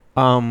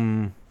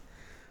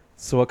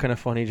So what kind of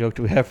funny joke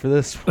do we have for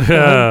this?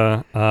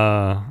 Word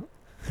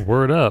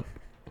up.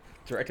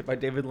 Directed by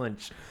David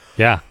Lynch.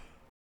 Yeah.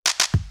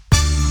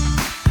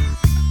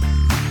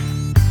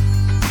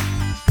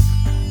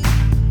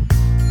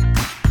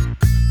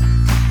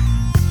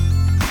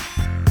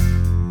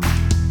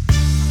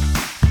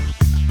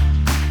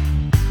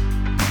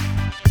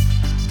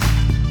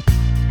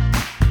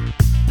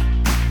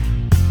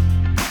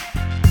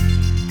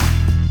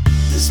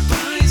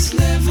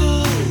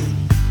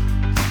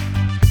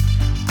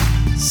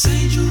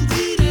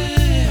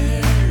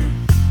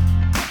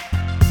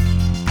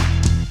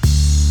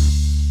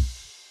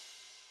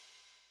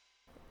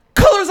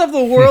 Of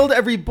the world,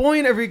 every boy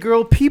and every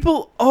girl,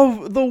 people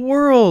of the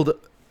world,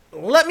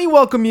 let me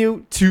welcome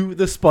you to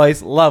the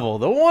Spice Level,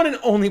 the one and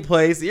only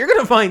place that you're going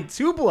to find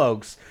two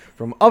blokes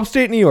from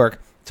upstate New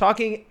York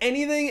talking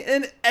anything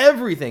and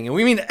everything, and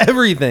we mean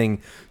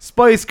everything.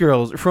 Spice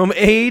Girls from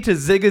A to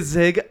Zig a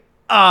Zig.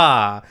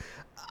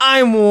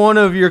 I'm one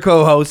of your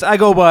co-hosts. I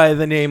go by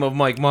the name of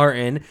Mike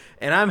Martin,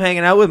 and I'm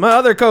hanging out with my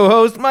other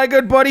co-host, my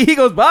good buddy. He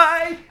goes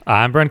by...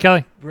 I'm Brent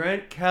Kelly.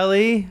 Brent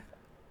Kelly.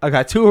 I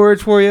got two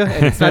words for you,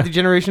 and it's not the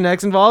Generation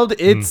X involved.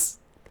 It's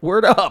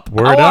word up.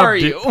 How are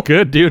you?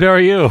 Good, dude. How are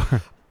you?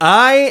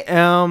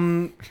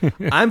 I'm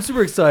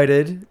super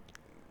excited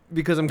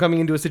because I'm coming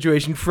into a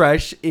situation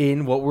fresh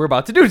in what we're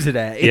about to do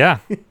today. Yeah.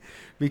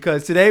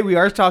 Because today we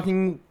are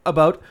talking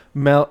about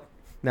Mel.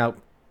 Now,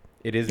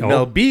 it is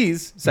Mel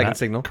B's second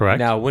single. Correct.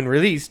 Now, when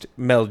released,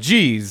 Mel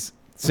G's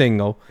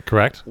single.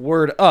 Correct.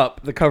 Word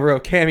Up, the cover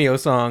of Cameo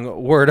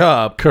song, Word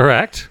Up.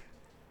 Correct.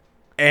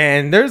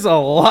 And there's a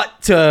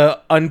lot to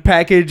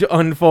unpackage,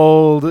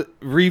 unfold,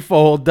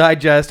 refold,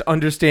 digest,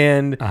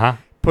 understand,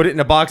 put it in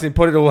a box and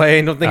put it away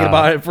and don't think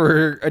about it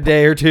for a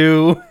day or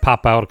two.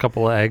 Pop out a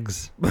couple of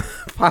eggs.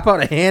 Pop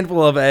out a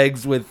handful of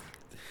eggs with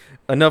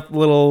enough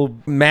little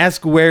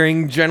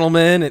mask-wearing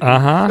gentlemen.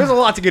 There's a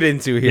lot to get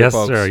into here,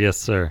 folks. Yes,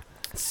 sir.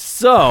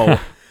 So...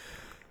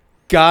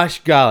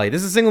 Gosh golly,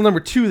 this is single number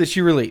 2 that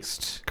she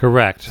released.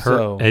 Correct.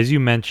 Her, as you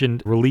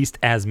mentioned, released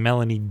as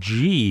Melanie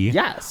G.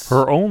 Yes.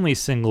 Her only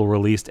single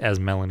released as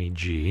Melanie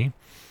G.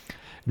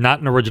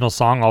 Not an original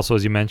song, also,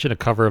 as you mentioned, a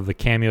cover of the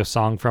Cameo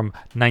song from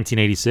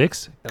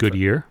 1986. Good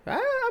year.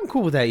 I'm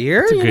cool with that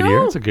year. It's a good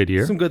year. It's a good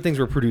year. Some good things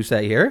were produced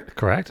that year.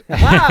 Correct.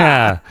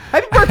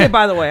 Happy birthday,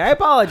 by the way. I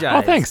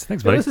apologize. Oh, thanks.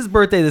 Thanks, buddy. It was his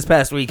birthday this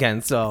past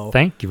weekend, so...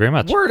 Thank you very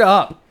much. Word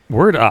up.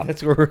 Word up.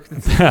 This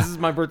is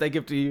my birthday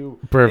gift to you.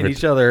 Perfect. And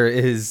each other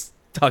is...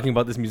 talking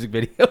about this music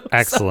video.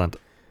 Excellent.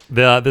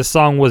 This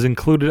song was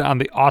included on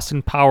the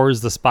Austin Powers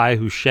The Spy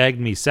Who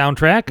Shagged Me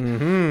soundtrack.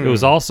 Mm-hmm. It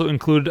was also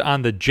included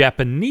on the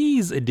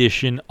Japanese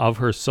edition of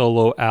her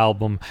solo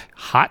album,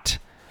 Hot.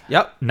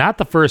 Yep. Not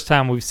the first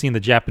time we've seen the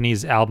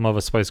Japanese album of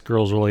a Spice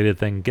Girls related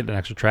thing get an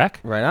extra track.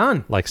 Right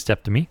on. Like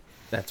Step to Me.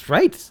 That's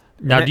right.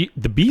 Now,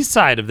 the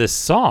B-side of this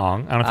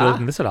song, I don't know if you're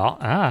looking at this at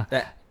all.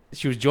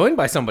 She was joined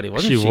by somebody,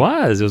 wasn't she? She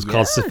was. It was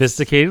called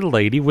Sophisticated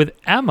Lady with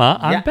Emma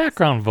on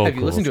background vocals.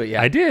 Have you listened to it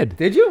yet? I did.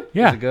 Did you?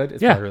 Yeah. Was it good?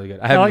 It's probably really good.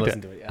 I haven't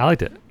listened to it yet. I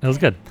liked it. It was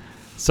good.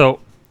 So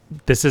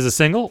this is a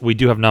single. We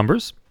do have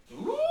numbers.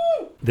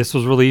 Ooh. This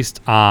was released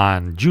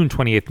on June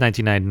 28th,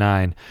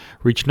 1999.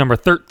 Reached number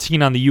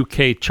 13 on the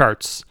UK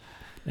charts.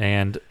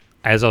 And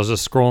as I was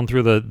just scrolling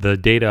through the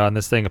data on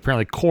this thing,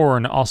 apparently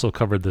Korn also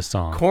covered this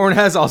song. Korn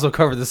has also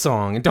covered the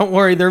song. And don't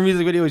worry, their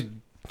music video is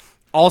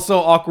also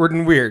awkward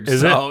and weird.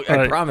 Is so it?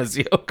 I promise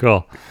you.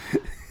 Cool.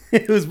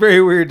 It was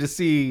very weird to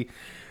see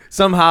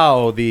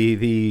somehow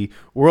the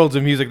worlds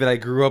of music that I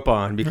grew up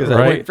on, because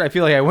I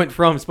feel like I went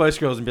from Spice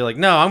Girls and be like,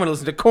 no, I'm going to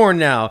listen to Korn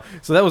now.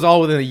 So that was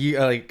all within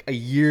a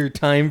year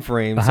time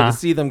frame. So to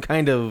see them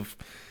kind of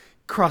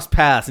cross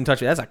paths and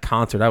touch it, that's a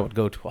concert I would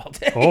go to all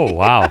day. Oh,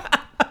 wow.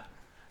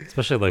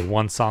 Especially like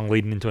one song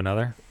leading into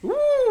another.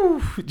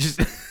 Woo! Just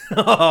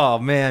oh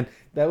man.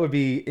 That would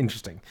be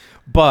interesting,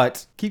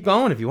 but keep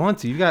going if you want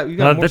to. You got.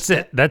 No, that's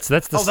it. That's the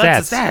stats.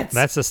 That's the stats.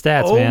 That's the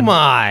stats. Oh man.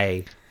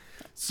 My!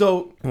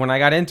 So when I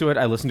got into it,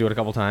 I listened to it a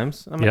couple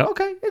times. I'm Yep.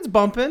 like, okay, it's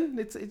bumping.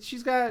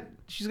 She's got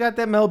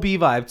that Mel B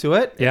vibe to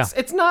it. Yeah.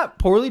 It's not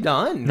poorly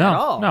done No, at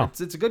all. no.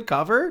 It's a good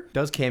cover.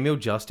 Does Cameo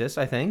justice,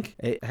 I think.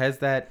 It has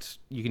that,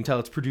 you can tell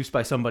it's produced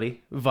by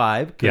somebody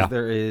vibe, because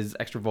there is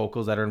extra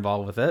vocals that are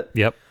involved with it.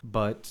 Yep.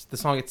 But the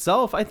song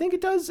itself, I think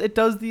it does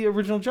the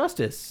original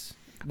justice.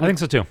 I think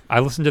so too. I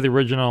listened to the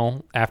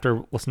original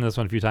after listening to this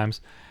one a few times,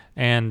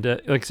 and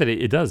like I said,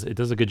 it does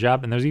a good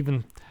job. And there's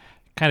even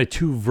kind of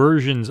two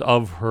versions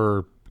of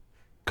her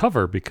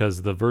cover,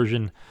 because the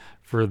version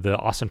for the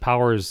Austin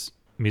Powers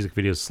music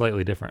video is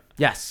slightly different.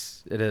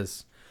 Yes, it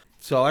is.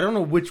 So I don't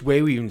know which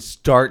way we even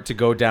start to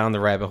go down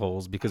the rabbit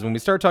holes, because when we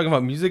start talking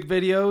about music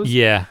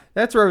videos,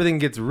 that's where everything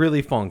gets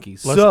really funky.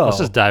 Let's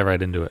just dive right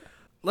into it.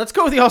 Let's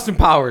go with the Austin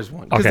Powers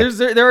one, because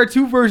there are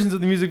two versions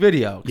of the music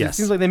video. Yes. It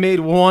seems like they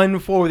made one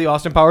for the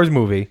Austin Powers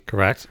movie.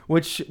 Correct.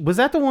 Which, was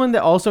that the one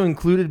that also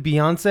included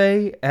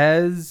Beyonce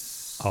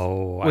as...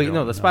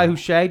 The Spy Who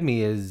Shagged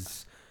Me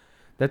is...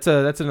 That's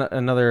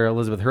another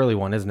Elizabeth Hurley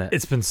one, isn't it?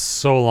 It's been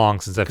so long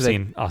since I've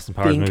seen Austin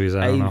Powers movies.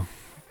 I don't know.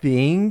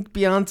 think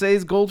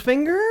Beyonce's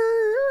Goldfinger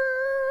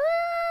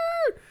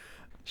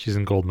She's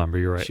in Goldmember.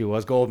 You're right. She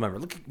was Goldmember.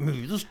 Look at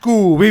me, this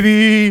cool,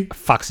 baby.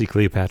 Foxy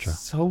Cleopatra.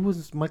 So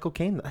was Michael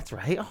Caine. That's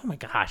right. Oh my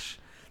gosh,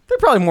 they're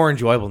probably more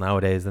enjoyable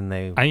nowadays than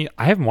they. I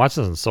haven't watched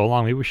this in so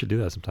long. Maybe we should do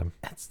that sometime.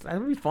 That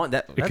would be fun.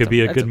 It It could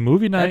be a good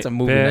movie night. That's a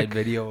movie night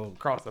video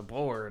across the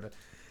board.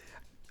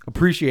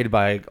 Appreciated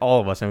by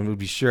all of us, I would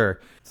be sure.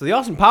 So the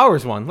Austin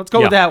Powers one. Let's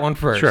go with that one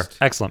first. Sure.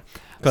 Excellent.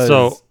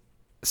 So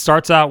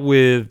starts out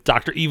with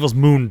Dr. Evil's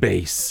moon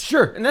base.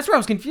 Sure, and that's where I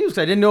was confused.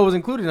 I didn't know it was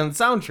included on the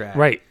soundtrack.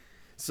 Right.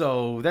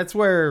 So that's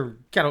where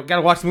gotta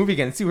watch the movie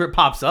again and see where it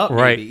pops up.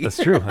 Right. Maybe. That's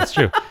true. That's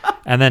true.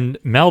 And then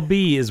Mel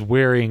B is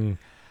wearing.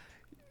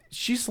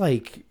 She's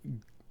like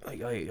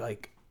a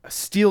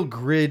steel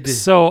grid.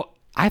 So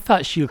I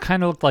thought she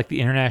kind of looked like the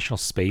International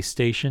Space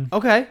Station.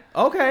 Okay,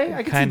 I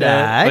can see Kinda,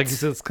 that. like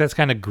that's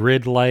kind of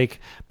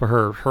grid-like, but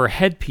her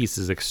headpiece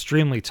is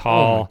extremely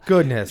tall. Oh my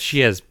goodness,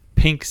 She has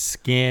pink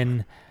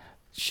skin.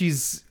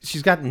 she's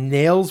got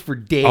nails for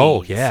days.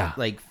 Oh, yeah.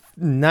 like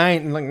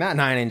not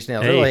 9-inch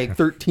nails. They're Hey. like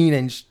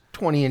 13-inch,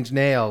 20-inch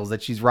nails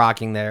that she's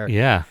rocking there.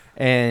 Yeah.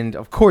 And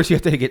of course, you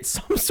have to get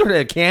some sort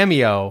of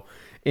cameo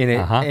in it.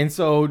 Uh-huh. And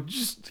so,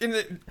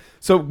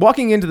 so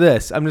walking into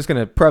this, I'm just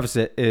gonna preface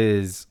it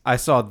is I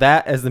saw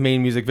that as the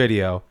main music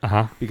video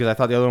because I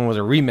thought the other one was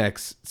a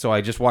remix. So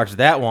I just watched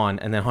that one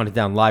and then hunted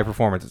down live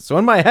performances. So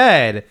in my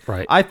head,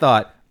 Right. I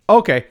thought,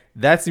 okay,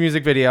 that's the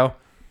music video.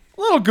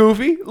 A little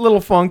goofy, a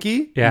little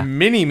funky. Yeah.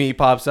 Mini Me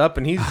pops up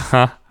and he's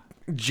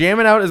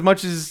jamming out as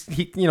much as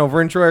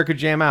Vern Troyer could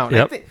jam out. And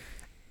Yep. I think,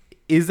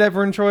 is that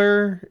Vern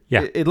Troyer?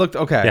 Yeah. It looked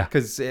okay. Yeah.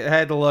 Because it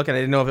had to look, and I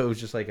didn't know if it was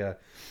just like a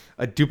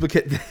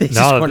duplicate. They just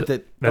No, wanted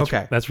to, that's,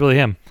 okay. That's really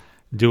him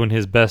doing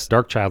his best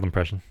Darkchild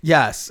impression.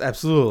 Yes,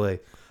 absolutely.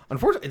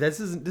 Unfortunately, this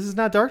is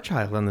not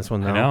Darkchild on this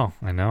one, though.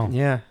 I know.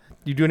 Yeah.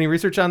 You do any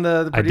research on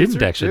the I producer?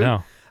 didn't actually too?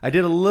 know. I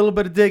did a little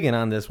bit of digging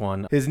on this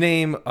one. His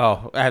name,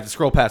 I have to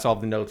scroll past all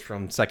the notes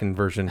from second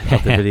version of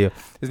the video.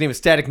 His name is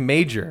Static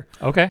Major.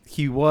 Okay.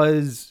 He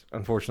was,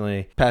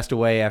 unfortunately, passed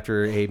away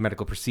after a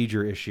medical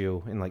procedure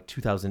issue in like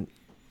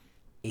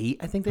 2008,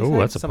 I think they said.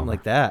 That's a something bummer.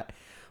 like that.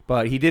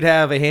 But he did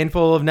have a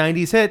handful of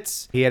 90s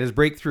hits. He had his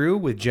breakthrough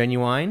with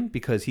Genuine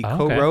because he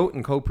co-wrote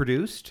and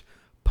co-produced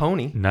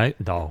Pony.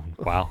 Oh,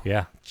 wow.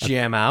 Yeah.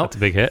 Jam Out. That's a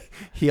big hit.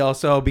 He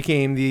also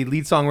became the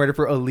lead songwriter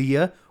for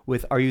Aaliyah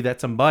with Are You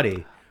That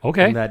Somebody?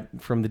 Okay.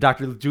 From the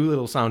Dr.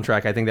 Dolittle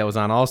soundtrack, I think that was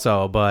on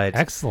also. But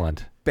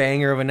Excellent.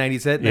 banger of a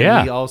 90s hit. And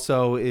Yeah. he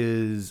also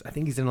is, I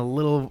think he's in a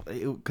little,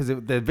 because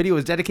the video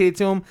is dedicated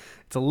to him.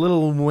 It's a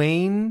Lil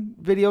Wayne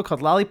video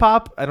called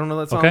Lollipop. I don't know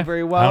that song very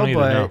I well, don't either,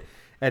 but no.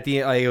 at the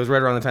it was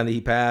right around the time that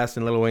he passed,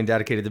 and Lil Wayne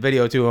dedicated the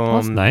video to him.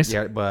 That's nice.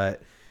 Yeah,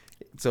 but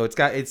so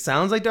it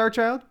sounds like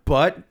Darkchild,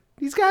 but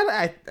he's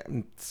got,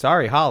 I'm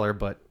sorry, Holler,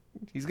 but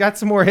he's got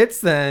some more hits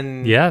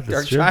than that's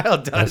true.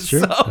 Darkchild does. That's true.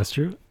 So That's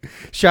true.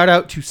 shout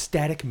out to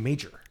Static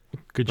Major.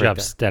 Good Right job,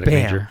 there. Static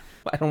Bam. Major.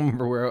 I don't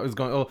remember where I was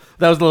going. Oh,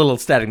 that was the little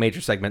Static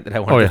Major segment that I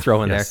wanted to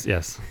throw in yes, there.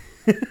 Yes.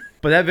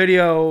 But that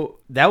video,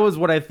 that was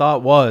what I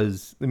thought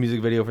was the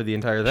music video for the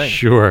entire thing.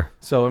 Sure.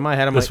 So in my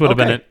head, I'm This like, would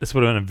have okay.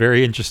 been a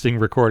very interesting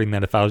recording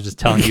than if I was just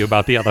telling you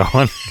about the other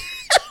one.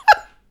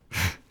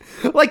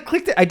 Like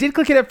clicked it. I did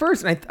click it at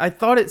first, and I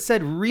thought it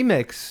said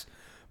remix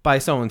by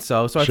so and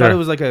so. So I Sure. thought it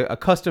was like a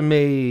custom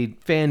made,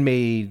 fan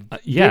made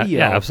Yeah, video.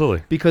 yeah,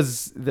 absolutely.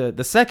 Because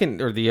the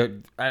second or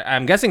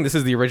I'm guessing this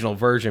is the original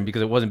version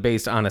because it wasn't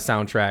based on a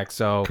soundtrack.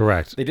 So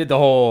Correct. They did the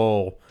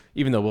whole.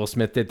 Even though Will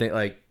Smith did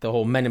like the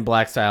whole Men in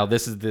Black style,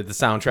 this is the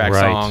soundtrack Right,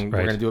 song. right.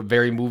 We're gonna do it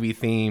very movie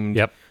themed.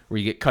 Yep. Where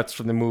you get cuts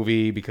from the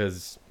movie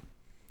because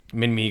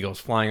Min Me goes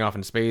flying off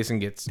in space and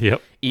gets Yep.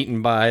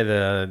 eaten by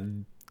the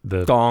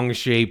The gong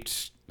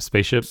shaped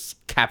spaceships.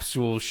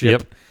 capsule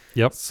ship.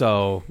 Yep.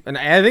 So, and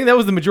I think that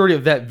was the majority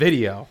of that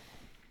video.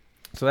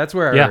 So that's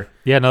where. Yeah.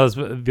 Yeah. No,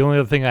 the only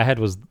other thing I had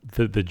was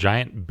the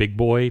giant big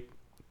boy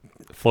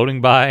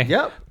floating by.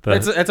 Yep. The-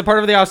 That's a part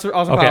of the Austin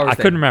Okay, Powers I thing.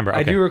 couldn't remember.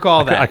 I Okay. do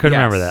recall that. I couldn't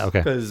remember that. Okay.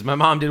 Because my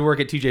mom did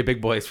work at TJ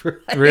Big Boys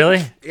for.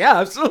 Really? Yeah,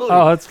 absolutely.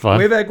 Oh, that's fun.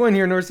 Way back when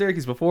here in North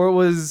Syracuse, before it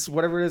was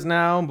whatever it is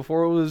now,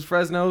 before it was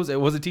Fresno's, it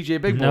was a TJ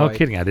Big Boy. No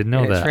kidding. I didn't know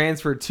And it that.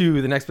 transferred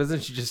to the next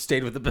business. She just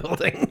stayed with the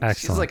building. She's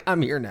Excellent. like,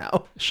 I'm here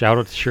now. Shout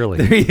out to Shirley.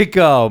 There you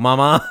go,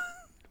 Mama.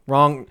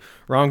 wrong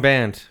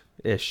band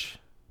ish.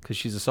 Because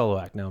she's a solo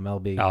act now. Mel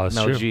B. Oh, that's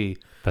Mel true. G.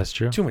 That's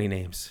true. Too many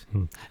names.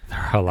 There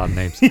are a lot of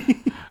names. All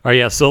right,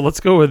 yeah. So let's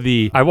go with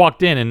I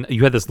walked in and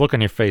you had this look on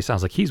your face. I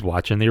was like, he's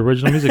watching the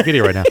original music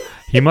video right now.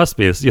 He must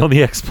be. It's the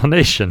only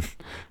explanation.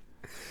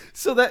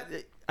 So that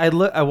I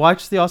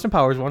watched the Austin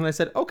Powers one and I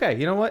said, okay,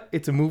 you know what?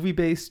 It's a movie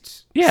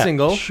based Yeah,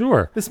 single.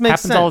 Sure. This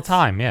makes happens all the sense.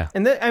 time. Yeah.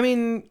 And I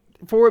mean,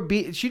 for it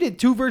be, she did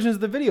 2 versions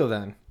of the video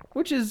then,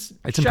 which is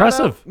It's shout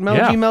impressive. out Mel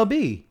Yeah. G, Mel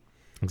B.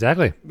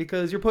 Exactly.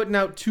 Because you're putting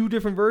out 2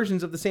 different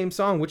versions of the same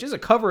song, which is a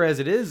cover as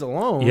it is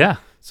alone. Yeah.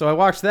 So I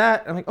watched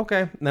that. I'm like,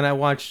 okay. And then I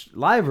watched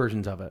live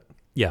versions of it.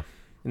 Yeah.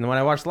 And then when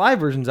I watched live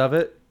versions of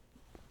it,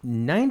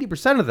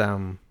 90% of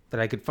them that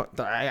I could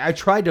I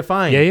tried to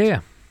find Yeah.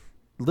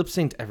 lip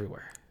synced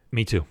everywhere.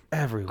 Me too.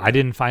 everywhere. I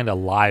didn't find a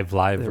live There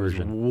was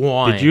version.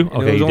 one. Did you? And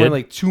Okay, it was you only did?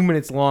 like 2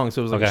 minutes long,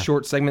 so it was like a Okay.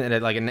 short segment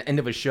at like an end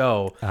of a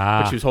show.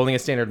 But she was holding a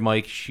standard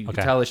mic. She could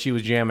Okay. tell that she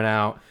was jamming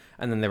out,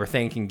 and then they were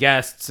thanking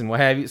guests and what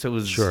have you. So it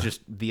was Sure.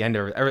 just the end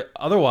of it.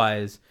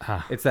 Otherwise,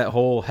 it's that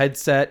whole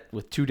headset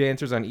with 2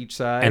 dancers on each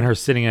side, And her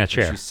sitting in a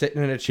chair. she's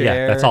sitting in a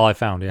chair. Yeah, that's all I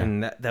found. Yeah.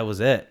 And that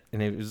was it.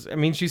 And it was. I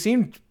mean, she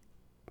seemed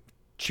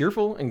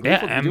cheerful and Yeah,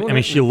 grateful to I be doing mean,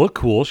 it. she looked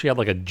cool. She had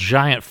like a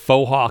giant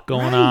faux hawk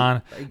going Right.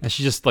 on, and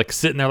she's just like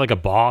sitting there like a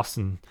boss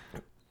and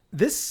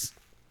This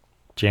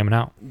jamming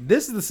out.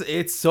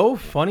 it's so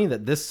funny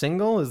that this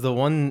single is the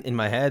one in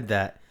my head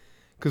that,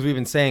 because we've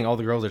been saying all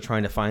the girls are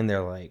trying to find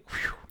their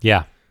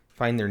Yeah,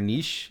 find their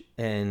niche,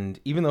 and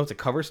even though it's a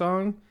cover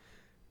song,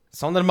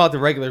 something about the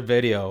regular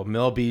video,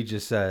 Mel B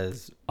just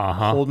says,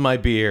 "Hold my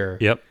beer."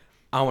 Yep.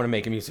 I want to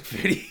make a music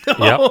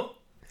video.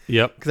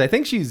 Yep. Because I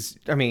think she's.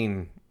 I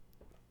mean,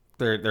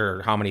 there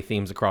are how many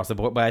themes across the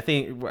board, but I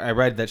think I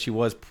read that she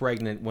was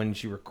pregnant when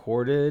she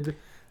recorded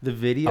the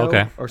video,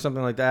 Okay. or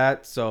something like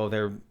that. So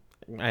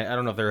I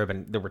don't know if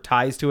there were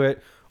ties to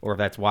it, or if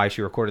that's why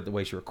she recorded the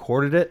way she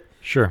recorded it.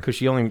 Sure. Because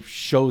she only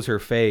shows her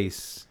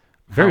face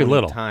Very how many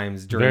little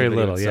times during Very the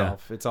video little.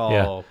 itself. Yeah. It's all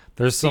Yeah.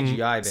 There's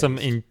CGI some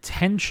based.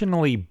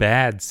 intentionally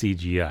bad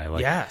CGI.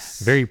 Like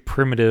Yes. Very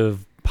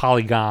primitive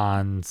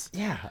polygons.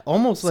 Yeah,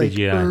 almost like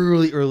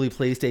CGI. early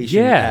PlayStation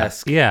Yeah.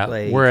 esque. Yeah.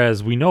 Like,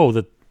 Whereas we know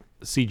that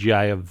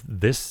CGI of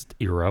this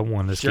era,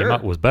 when this came Sure.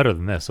 out, was better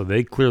than this. So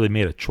they clearly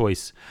made a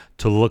choice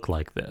to look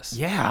like this.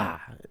 yeah,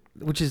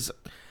 which is,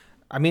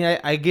 I mean,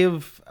 I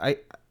give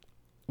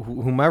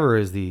whomever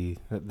is the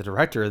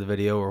director of the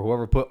video, or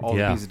whoever put all the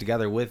Yeah. pieces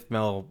together with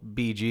Mel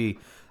BG.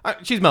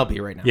 She's Mel B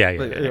right now. Yeah,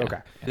 But, yeah. Okay,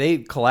 they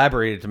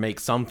collaborated to make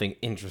something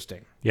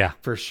interesting Yeah.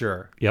 for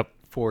sure. Yep.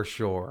 For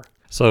sure.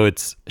 So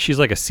she's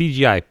like a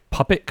CGI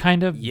puppet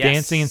kind of Yes.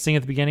 dancing and singing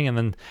at the beginning, and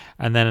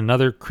then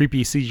another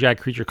creepy CGI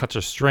creature cuts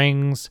her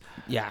strings.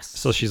 Yes.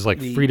 So she's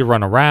like free to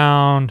run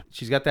around.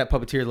 She's got that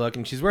puppeteer look,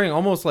 and she's wearing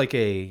almost like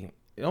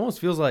it almost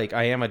feels like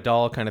I Am a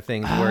Doll kind of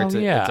thing, where it's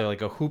yeah.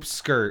 like a hoop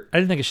skirt. I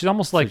didn't think she's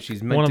almost like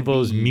she's meant one to of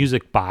those be-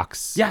 music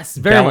box. Yes,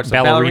 very much so.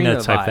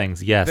 ballerina type vibe.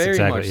 things. Yes, very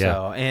exactly. much Yeah.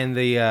 so. And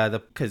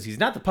the because he's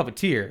not the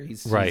puppeteer,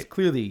 he's Right.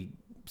 clearly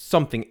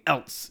something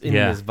else in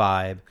Yeah. this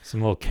vibe,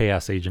 Some little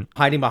chaos agent.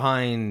 hiding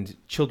behind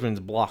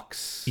children's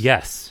blocks.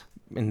 Yes.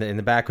 In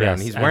the background,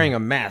 Yes, he's and- wearing a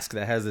mask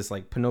that has this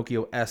like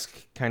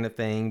Pinocchio-esque kind of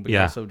thing, but he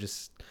Yeah. also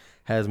just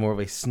has more of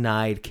a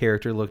snide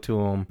character look to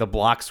him. The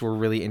blocks were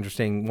really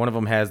interesting. One of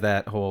them has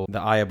that whole the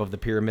eye above the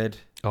pyramid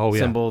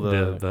symbol.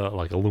 The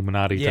like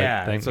Illuminati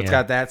type thing. So it's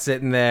got that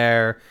sitting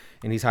there,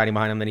 and he's hiding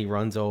behind him. Then he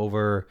runs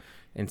over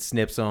and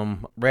snips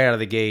him right out of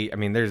the gate. I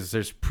mean,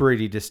 there's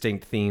pretty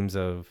distinct themes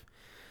of,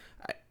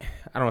 I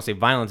don't want to say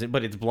violence,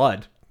 but it's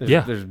blood.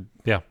 There's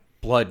yeah.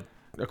 blood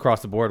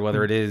across the board,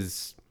 whether it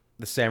is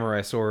the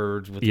samurai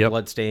swords with Yep.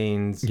 blood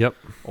stains, Yep.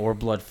 or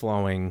blood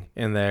flowing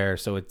in there.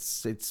 So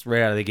it's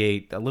right out of the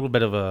gate. A little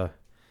bit of a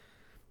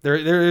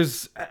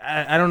there's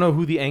I don't know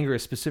who the anger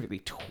is specifically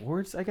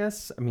towards. I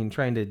guess I mean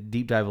trying to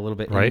deep dive a little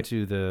bit Right.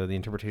 into the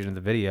interpretation of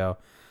the video,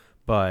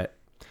 but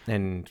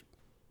and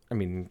I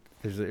mean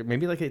there's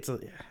maybe like it's I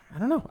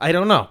don't know. I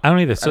don't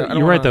either. So I don't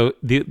you're right wanna-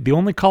 though. The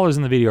only colors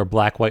in the video are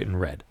black, white, and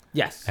red.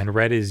 Yes. And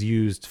red is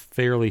used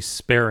fairly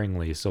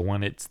sparingly. So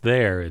when it's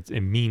there, it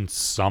means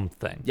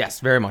something. Yes,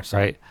 very much so.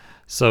 Right.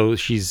 So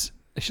she's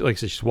like I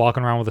said, she's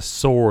walking around with a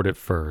sword at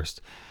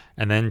first,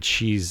 and then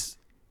she's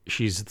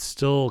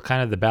still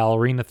kind of the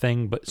ballerina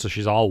thing, but so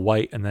she's all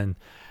white, and then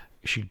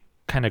she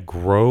kind of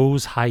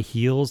grows high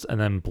heels, and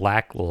then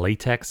black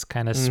latex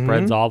kind of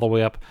spreads all the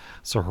way up,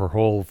 so her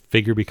whole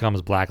figure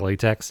becomes black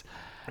latex.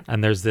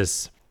 And there's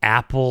this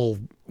apple.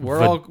 We're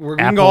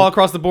gonna go all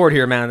across the board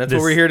here, man. That's what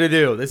This- we're here to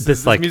do.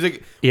 This like-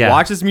 music. yeah.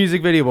 Watch this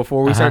music video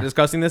before we start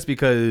discussing this,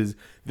 because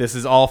this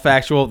is all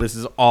factual. This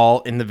is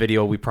all in the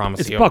video. We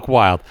promise It's you. buck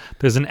wild.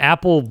 There's an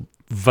apple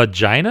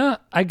vagina,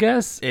 I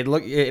guess.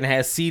 It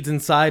has seeds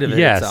inside of it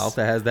Yes. itself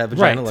that has that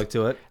vagina Right. look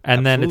to it.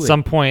 And then at Absolutely.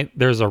 some point,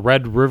 there's a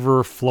red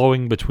river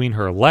flowing between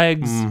her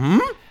legs. Mm-hmm.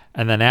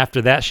 And then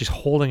after that, she's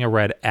holding a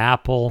red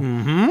apple.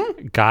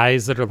 Mm-hmm.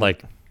 Guys that are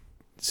like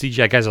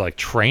CGI guys are like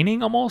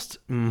training almost.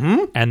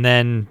 Mm-hmm. And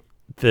then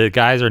the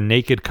guys are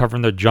naked,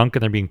 covering their junk,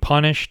 and they're being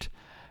punished.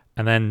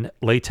 And then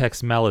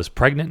Latex Mel is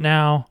pregnant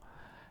now.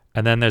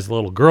 And then there's a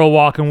little girl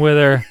walking with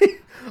her.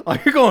 Oh,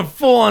 you're going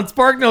full on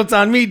Spark Notes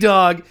on me,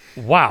 dog.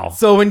 Wow.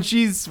 So when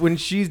she's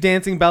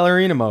dancing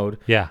ballerina mode,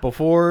 Yeah.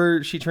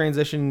 before she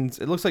transitions,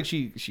 it looks like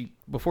she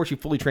before she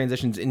fully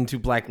transitions into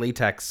black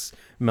latex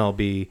Mel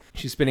B,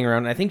 she's spinning around.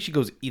 And I think she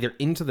goes either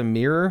into the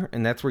mirror,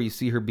 and that's where you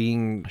see her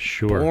being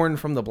Sure. born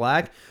from the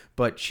black,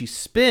 but she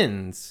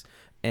spins.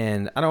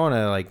 And I don't want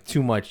to like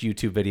too much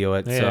YouTube video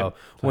it. Yeah, So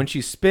when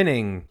she's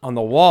spinning on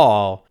the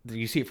wall,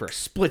 you see it for a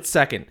split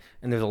second,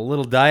 and there's a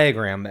little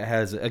diagram that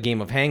has a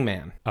game of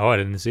Hangman Oh, I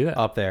didn't see that.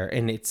 up there,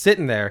 and it's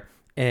sitting there,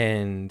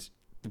 and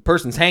the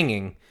person's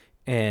hanging,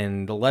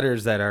 and the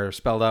letters that are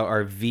spelled out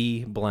are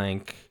V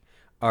blank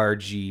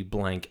RG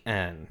blank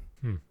N.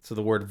 So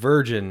the word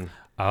virgin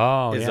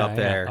Oh, is yeah, up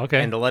there. Yeah.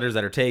 Okay. And the letters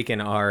that are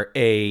taken are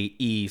A,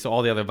 E. So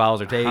all the other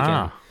vowels are taken.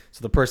 Ah.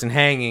 So the person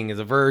hanging is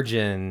a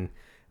virgin.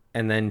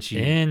 And then she...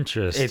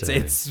 Interesting.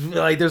 It's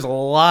like there's a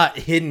lot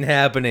hidden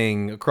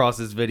happening across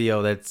this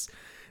video that's...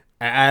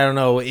 I don't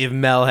know if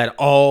Mel had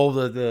all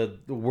the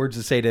words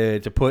to say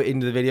to put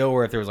into the video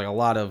or if there was like a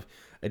lot of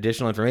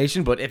additional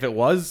information. But if it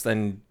was,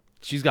 then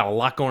she's got a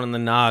lot going in the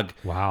nog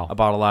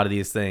about a lot of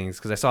these things.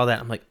 Because I saw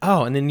that. I'm like,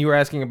 oh. And then you were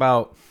asking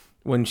about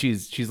when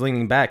she's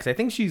leaning back. Because I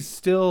think she's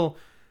still...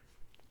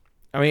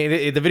 I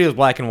mean, the video is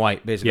black and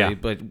white, basically. Yeah.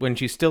 But when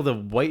she's still the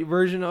white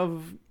version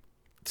of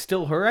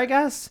still her, I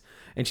guess.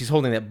 And she's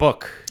holding that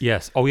book.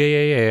 Yes. Oh,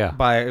 yeah.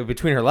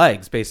 Between her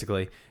legs,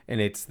 basically. And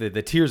it's the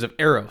Tears of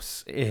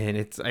Eros. And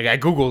it's I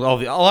Googled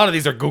a lot of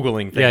these are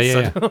Googling things.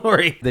 Yeah. Don't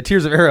worry. The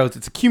Tears of Eros,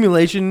 it's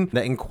accumulation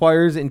that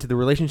inquires into the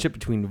relationship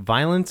between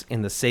violence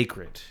and the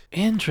sacred.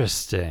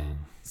 Interesting.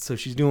 So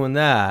she's doing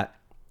that.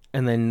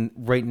 And then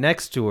right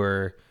next to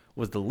her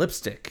was the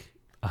lipstick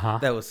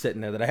that was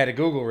sitting there that I had to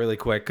Google really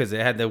quick because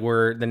it had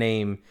the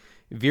name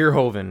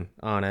Verhoeven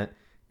on it.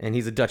 And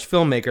he's a Dutch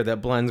filmmaker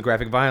that blends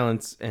graphic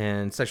violence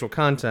and sexual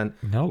content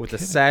with a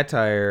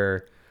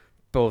satire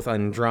both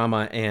on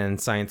drama and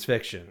science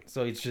fiction.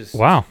 So it's just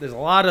there's a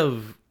lot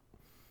of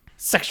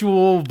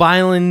sexual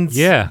violence.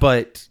 Yeah.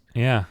 But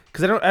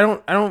because I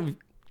don't know.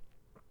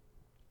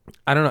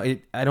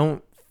 I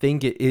don't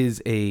think it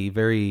is a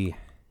very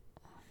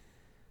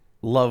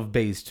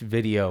love-based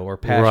video or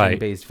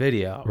passion-based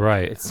video.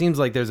 Right. It seems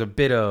like there's a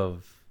bit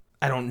of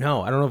I don't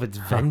know if it's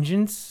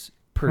vengeance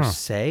per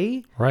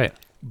se. Right.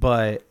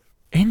 But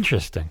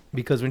interesting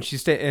because when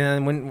she's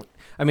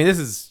this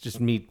is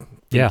just me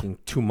thinking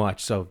too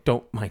much, so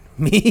don't mind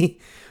me.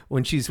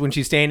 when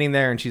she's standing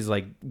there and she's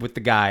like with the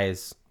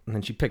guys, and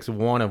then she picks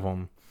one of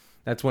them.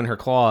 That's when her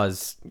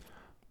claws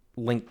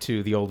link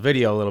to the old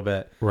video a little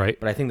bit, right?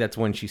 But I think that's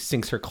when she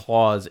sinks her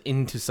claws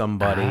into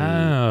somebody.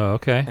 Oh,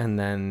 okay. And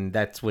then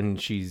that's when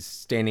she's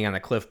standing on the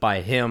cliff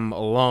by him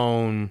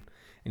alone,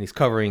 and he's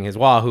covering his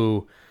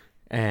wahoo,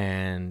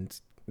 and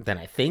then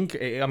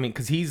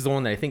because he's the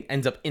one that I think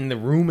ends up in the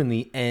room in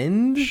the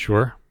end.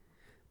 Sure.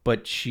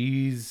 But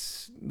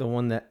she's the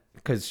one that,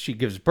 because she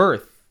gives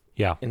birth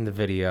in the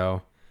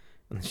video,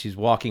 and she's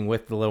walking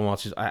with the little one.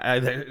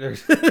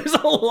 There's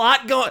a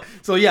lot going.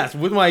 So yes,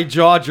 with my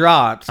jaw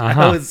dropped,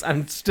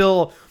 I'm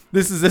still,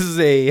 this is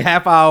a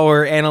half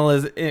hour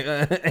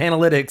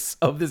analytics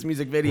of this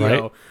music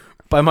video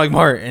by Mike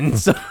Martin.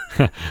 So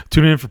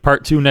tune in for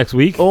part 2 next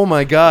week. Oh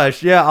my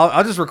gosh. Yeah.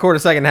 I'll just record a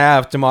second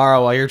half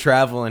tomorrow while you're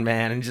traveling,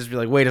 man. And just be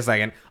like, wait a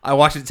second. I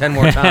watched it 10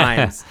 more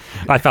times.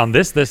 I found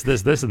this,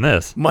 and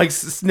this. Mike's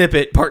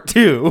snippet part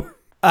 2.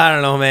 I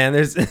don't know, man.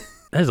 There's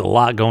a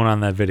lot going on in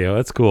that video.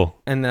 That's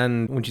cool. And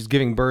then when she's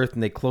giving birth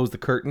and they close the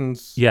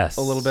curtains a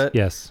little bit.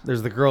 Yes.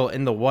 There's the girl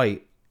in the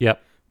white.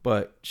 Yep.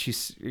 But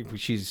she's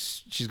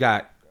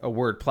got a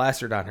word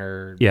plastered on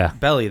her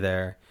belly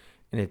there.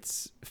 And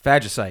it's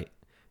phagocyte.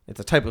 It's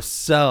a type of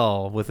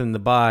cell within the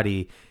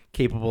body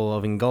capable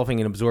of engulfing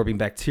and absorbing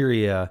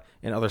bacteria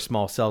and other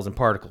small cells and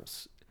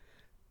particles.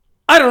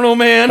 I don't know,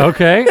 man.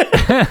 Okay.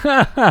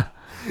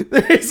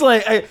 It's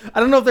like I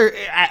don't know if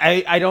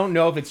I don't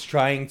know if it's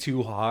trying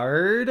too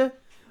hard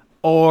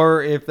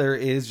or if there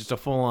is just a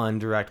full on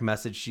direct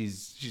message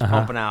she's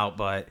pumping out,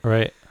 but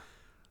right.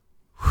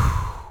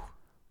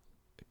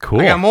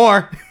 Cool. I got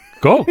more.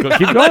 Go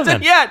keep going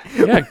then.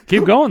 Yeah,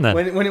 keep going then.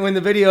 When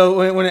the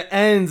video when it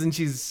ends and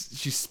she's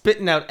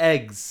spitting out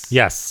eggs.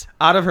 Yes.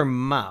 Out of her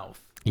mouth.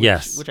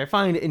 Which I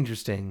find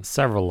interesting.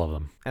 Several of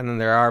them. And then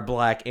there are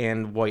black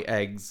and white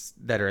eggs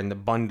that are in the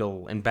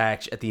bundle and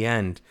batch at the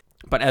end.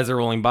 But as they're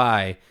rolling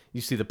by,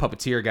 you see the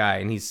puppeteer guy,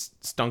 and he's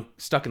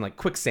stuck in like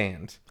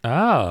quicksand.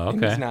 Oh, okay.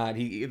 And he's not.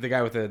 The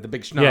guy with the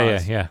big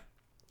schnoz. Yeah.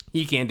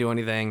 He can't do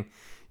anything.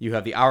 You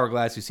have the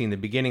hourglass you see in the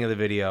beginning of the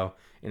video,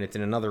 and it's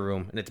in another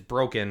room, and it's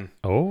broken.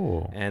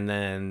 Oh. And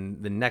then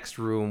the next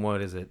room, what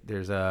is it?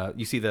 There's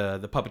you see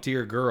the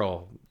puppeteer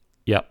girl.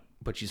 Yep.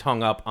 But she's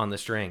hung up on the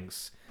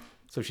strings,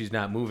 so she's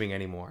not moving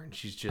anymore, and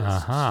she's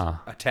just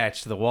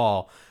attached to the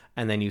wall.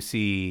 And then you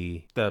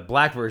see the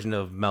black version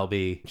of Mel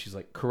B. She's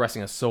like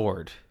caressing a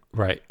sword.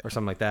 Right. Or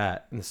something like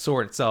that. And the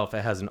sword itself,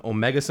 it has an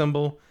omega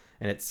symbol,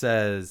 and it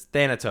says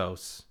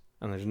Thanatos.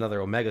 And there's another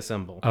omega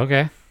symbol.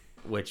 Okay.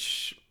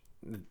 Which,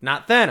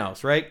 not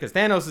Thanos, right? Because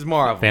Thanos is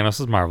Marvel.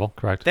 Thanos is Marvel,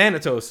 correct.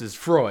 Thanatos is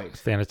Freud.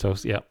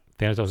 Thanatos, yep.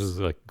 Thanatos is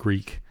like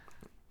Greek.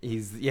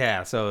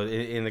 So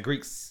in the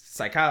Greek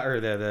psychology,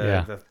 or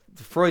the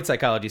Freud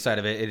psychology side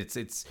of it,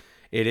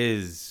 it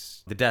is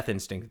the death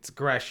instinct. It's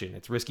aggression.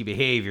 It's risky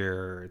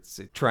behavior.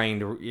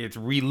 It's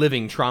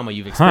reliving trauma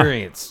you've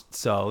experienced.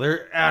 So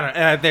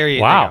there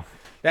you go.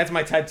 That's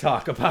my TED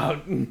talk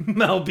about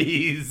Mel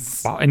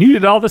B's. Wow, and you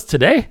did all this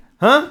today?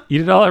 Huh? You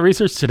did all that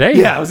research today?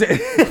 Yeah,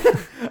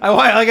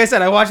 like I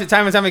said, I watched it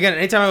time and time again.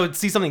 Anytime I would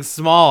see something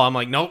small, I'm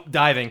like, nope,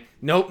 diving.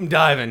 Nope, I'm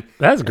diving.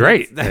 That's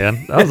great,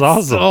 man. That was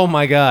awesome. Oh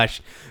my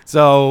gosh.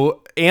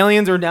 So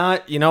aliens or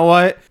not, you know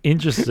what?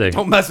 Interesting.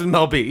 Don't mess with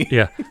Mel B.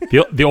 Yeah.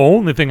 The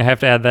only thing I have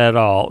to add that at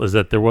all is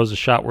that there was a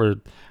shot where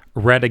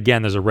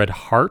there's a red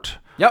heart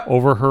Yep.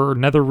 over her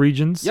nether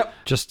regions. Yep.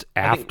 Just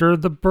after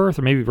the birth,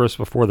 or maybe just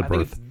before the I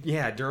think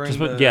birth. during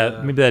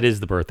Maybe that is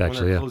the birth when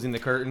actually. they're Yeah. closing the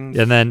curtains.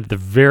 And then the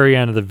very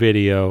end of the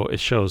video, it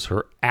shows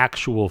her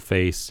actual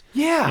face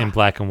Yeah. in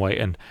black and white,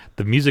 and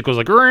the music goes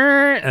like,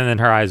 "Rrrr," and then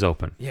her eyes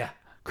open. Yeah.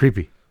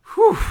 Creepy.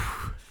 Whew.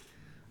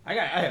 I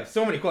have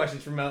so many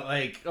questions for Mel.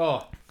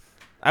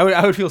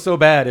 I would feel so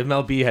bad if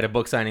Mel B had a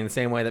book signing the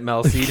same way that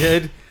Mel C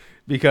did,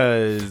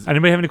 because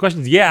Anybody have any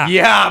questions? Yeah.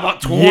 yeah,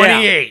 about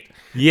 28.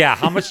 Yeah.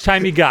 How much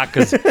time you got?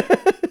 Because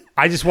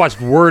I just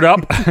watched Word Up.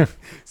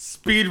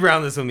 Speed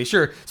round this with me.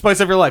 Sure, Spice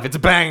of Your Life. It's a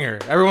banger.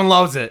 Everyone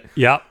loves it.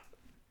 Yep.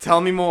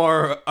 Tell me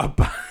more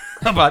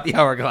about the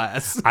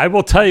Hourglass. I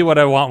will tell you what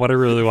I want, what I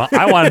really want.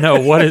 I want to know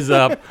what is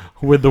up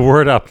with the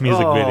Word Up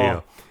music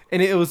video.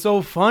 And it was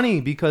so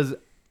funny because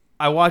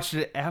I watched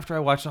it after I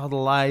watched all the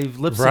live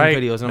lip sync Right.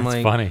 videos, and I'm That's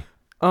like, funny.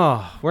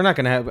 oh, I'm not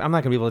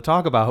gonna be able to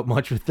talk about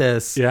much with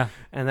this. Yeah.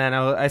 And then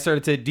I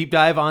started to deep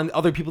dive on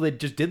other people that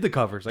just did the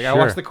covers. Like I Sure.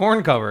 watched the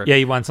Korn cover. Yeah,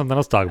 you want something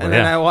else to talk about. And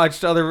then Yeah. I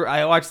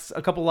watched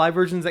a couple live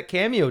versions that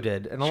Cameo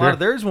did, and a Sure. lot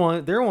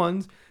of their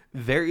ones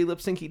very lip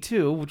syncy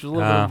too, which was a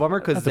little bit of a bummer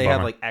because that's a they have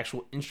bummer. like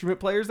actual instrument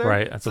players there.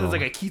 Right, that's so a there's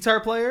like bummer. a guitar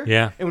player.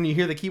 Yeah. And when you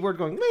hear the keyboard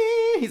going,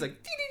 "Meh," he's like,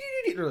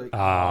 "Dee-dee-dee-dee-dee," you're like,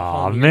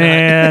 Aw, homie,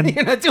 man.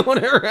 you're not doing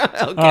it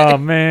right. Okay. Oh,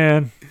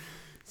 man.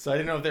 So I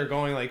didn't know if they were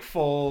going like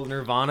full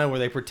Nirvana, where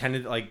they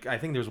pretended like I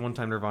think there was one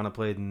time Nirvana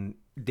played and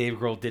Dave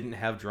Grohl didn't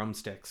have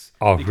drumsticks.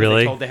 Oh, because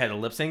really? They told they had to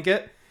lip sync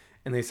it,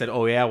 and they said,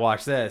 "Oh yeah,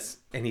 watch this,"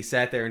 and he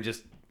sat there and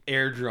just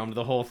air drummed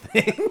the whole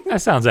thing.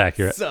 That sounds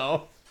accurate.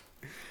 So,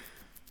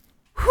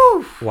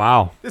 whew.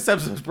 Wow. This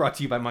episode is brought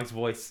to you by Mike's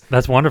Voice.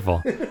 That's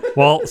wonderful.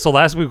 Well, so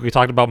last week we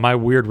talked about my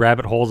weird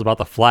rabbit holes about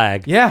the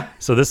flag. Yeah.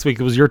 So this week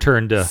it was your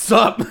turn to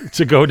Sup?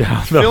 go down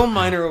the Film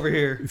minor over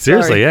here.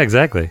 Seriously, Sorry. yeah,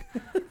 exactly.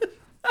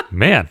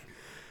 Man.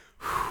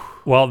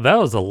 Well, that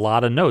was a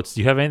lot of notes.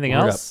 Do you have anything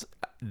Word else?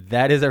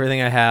 That is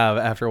everything I have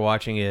after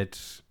watching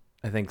it,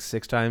 I think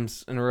 6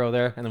 times in a row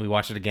there. And then we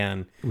watched it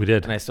again. We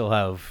did. And I still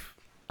have...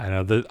 I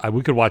know.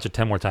 We could watch it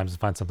 10 more times and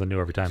find something new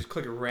every time. Just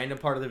click a random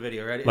part of the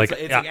video, right? Like,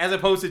 It's yeah. like as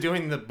opposed to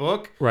doing the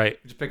book, Right.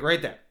 just pick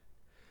right there.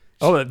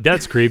 Oh,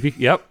 that's creepy.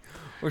 Yep.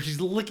 Where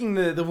she's licking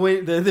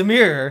the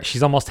mirror.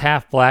 She's almost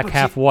half black, But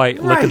half she-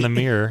 white, licking the right.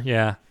 mirror.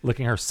 Yeah.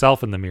 Licking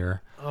herself in the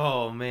mirror.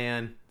 Oh,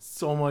 man.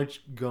 So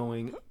much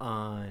going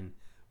on.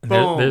 And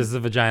Boom. there's the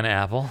vagina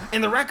apple.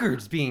 And the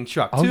records being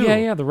chucked, Oh, too.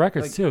 yeah. The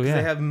records, Like, too. 'cause Yeah.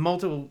 They have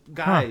multiple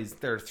guys.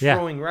 They're Yeah.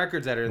 throwing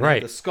records at her. And Right. They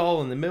have the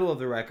skull in the middle of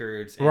the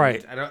records. And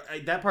Right.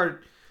 That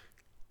part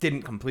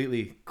didn't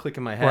completely click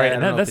in my head. Right. I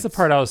And don't know that's if the it's-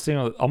 part I was seeing.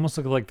 Almost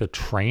like the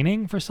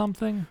training for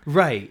something.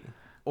 Right.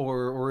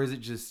 Or is it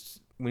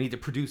just we need to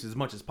produce as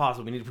much as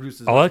possible? We need to produce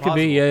as Oh, much that as could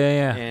possible. be.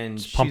 Yeah. And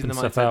Just she's pumping in the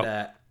stuff mindset out.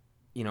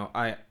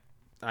 that,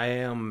 I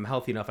am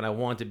healthy enough and I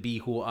want to be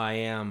who I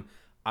am.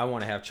 I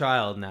want to have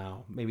child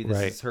now. Maybe this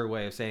Right. is her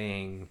way of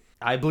saying,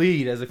 I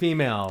bleed as a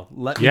female.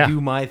 Let me Yeah. do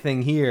my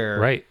thing here.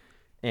 Right.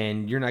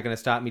 And you're not going to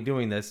stop me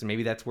doing this. And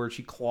maybe that's where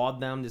she clawed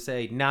them to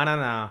say,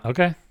 nah.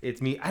 Okay.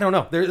 It's me. I don't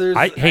know. There's.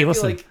 Hey, I feel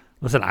listen. like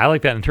Listen, I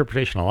like that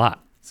interpretation a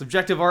lot.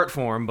 subjective art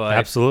form, but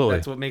Absolutely.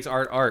 that's what makes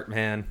art,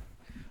 man.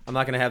 I'm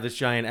not going to have this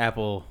giant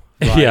apple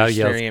Yeah.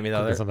 staring at me the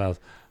let's other. something else.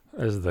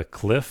 There's the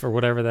cliff or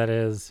whatever that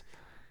is.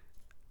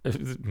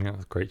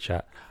 Great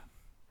shot.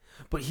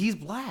 But he's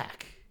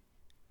black.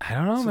 I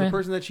don't know, So man. the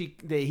person that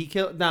he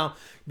killed now,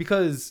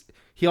 because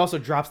he also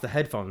drops the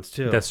headphones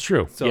too. That's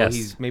true. So yes.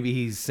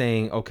 he's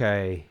saying,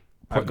 okay,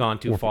 I've gone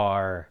too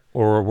far.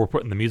 Or we're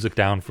putting the music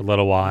down for a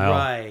little while.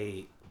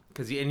 Right.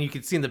 And you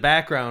can see in the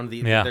background,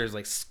 Yeah. there's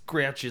like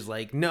scratches,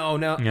 like no.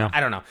 Yeah. I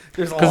don't know.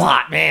 There's a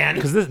lot, man.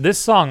 Because this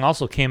song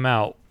also came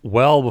out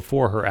well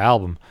before her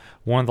album.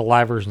 One of the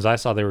live versions I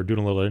saw, they were doing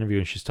a little interview,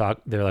 and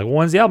they're like, well,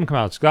 when's the album come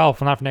out? It's well,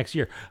 not for next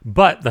year.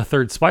 But the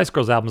third Spice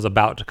Girls album is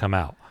about to come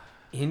out.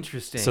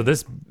 Interesting. So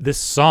this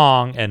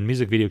song and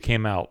music video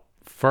came out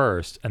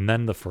first, and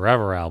then the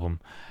Forever album,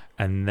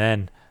 and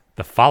then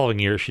the following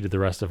year she did the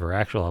rest of her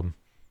actual album.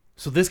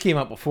 So this came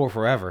out before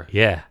Forever.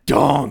 Yeah.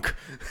 Donk.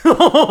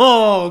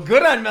 Oh,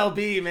 good on Mel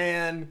B,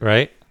 man.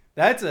 Right?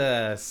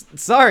 That's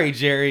sorry,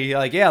 Jerry.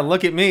 Like, yeah,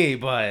 look at me,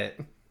 but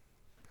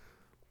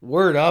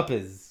Word Up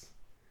is.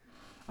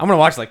 I'm gonna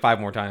watch like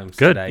 5 more times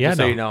Good. today. Yeah, just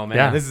so no. you know, man.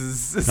 Yeah. This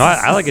is. No,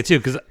 I like it too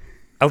because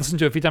I listened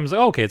to it a few times. Like,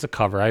 oh, okay, it's a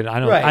cover. I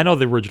know. Right. I know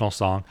the original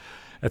song,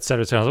 et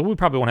cetera, et cetera. I was like, we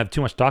probably won't have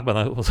too much to talk about.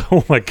 I was like,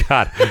 oh my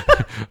god!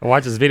 I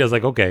watched this video. I was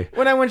like, okay,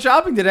 When I went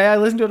shopping today, I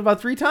listened to it about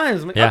 3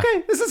 times. I'm like, Yeah.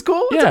 okay, this is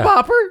cool. It's Yeah. a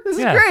bopper. This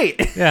Yeah. is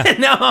great. Yeah. And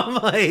now I'm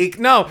like,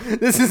 no,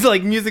 this is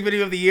like music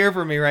video of the year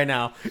for me right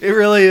now. It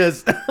really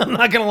is. I'm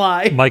not gonna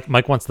lie.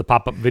 Mike wants the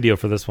pop up video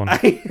for this one.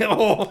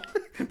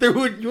 You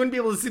wouldn't be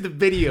able to see the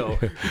video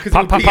because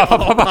Pop, it would be pop, pop,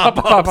 all pop, pop,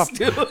 pop, pop-ups,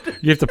 pop. dude.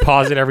 You have to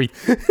pause it every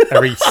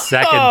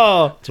second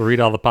Oh to read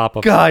all the pop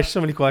ups. gosh,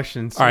 so many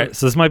questions. All right,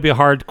 so this might be a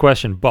hard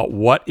question, but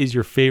what is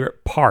your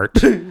favorite part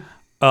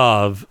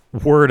of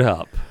Word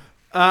Up?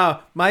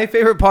 My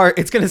favorite part,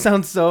 it's going to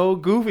sound so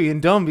goofy and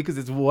dumb because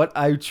it's what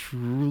I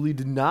truly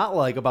did not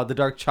like about the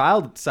Dark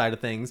Child side of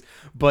things,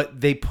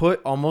 but they put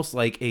almost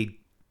like a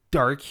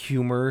dark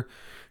humor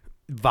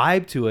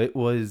vibe to it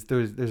was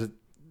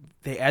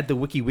they add the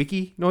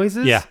wiki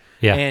noises. Yeah.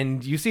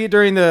 And you see it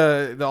during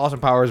the Austin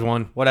Powers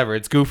one. Whatever.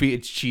 It's goofy.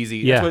 It's cheesy.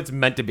 Yeah. That's what it's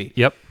meant to be.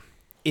 Yep.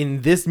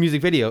 In this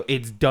music video,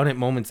 it's done at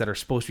moments that are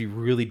supposed to be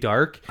really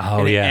dark. Oh,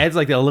 and it yeah. adds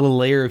like a little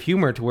layer of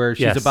humor to where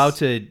she's Yes. about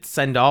to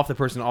send off the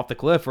person off the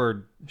cliff or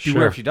do Sure.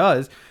 whatever she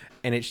does.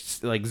 And it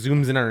just, like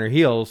zooms in on her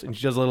heels and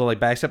she does a little like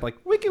back step like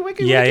wiki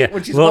Yeah.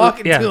 when she's Little-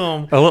 walking yeah. to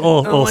him. A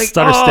little like,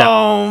 stutter step.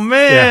 Oh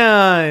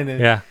man.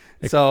 Yeah.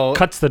 It So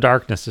cuts the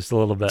darkness just a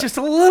little bit. just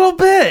a little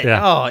bit. Yeah.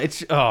 Oh,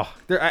 it's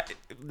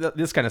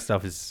this kind of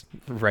stuff is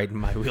right in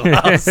my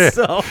wheelhouse.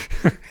 So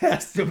it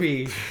has to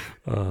be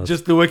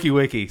just the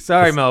wiki.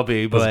 Sorry, Mel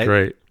B, but That's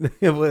great.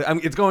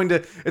 it's going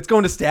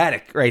to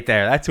Static right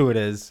there. That's who it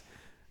is.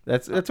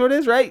 That's what it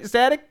is, right?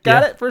 Static.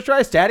 Got Yeah. it. First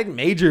try. Static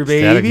Major,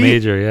 baby. Static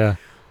Major, yeah.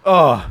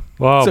 Oh.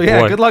 Wow. So yeah,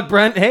 boy. good luck,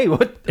 Brent. Hey,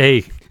 what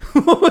Hey,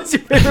 was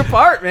your favorite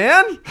part,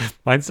 man?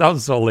 mine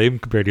sounds so lame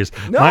compared to yours.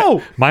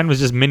 No. Mine was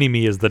just Mini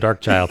Me as the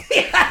Dark Child.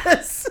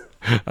 Yes.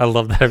 I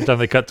love that every time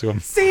they cut to him.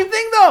 Same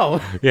thing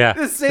though. Yeah,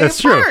 The same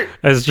that's part. true.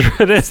 That's true.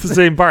 It is the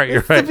same part.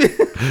 You're right.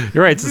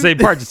 You're right. It's the same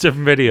part, just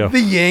different video. The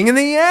yin and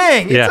the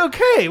yang. Yeah. It's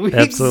okay. We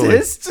Absolutely.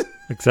 exist.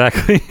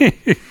 Exactly.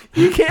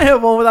 You can't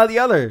have one without the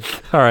other.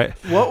 All right,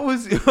 What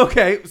was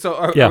okay? So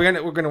are Yeah.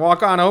 we're gonna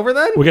walk on over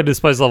then? we got to do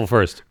spice level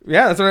first.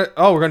 Yeah, that's what.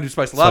 We're gonna do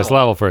spice level. Spice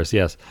level first.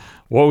 Yes.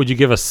 What would you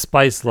give a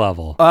spice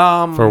level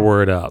for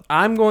Word Up?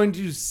 I'm going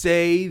to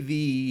say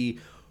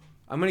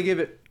I'm gonna give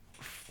it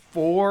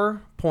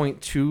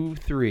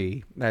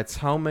 4.23. That's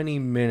how many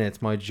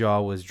minutes my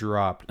jaw was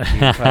dropped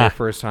the entire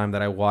first time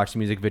that I watched the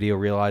music video,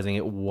 realizing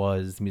it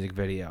was the music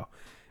video.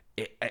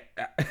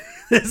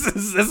 This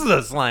is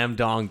a slam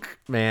dunk,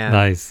 man.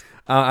 Nice.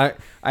 I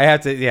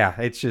have to. Yeah,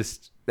 it's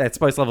just that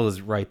spice level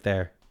is right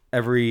there.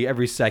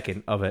 Every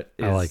second of it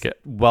is I like it.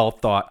 well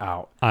thought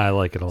out. I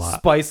like it a lot.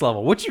 Spice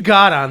level. What you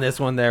got on this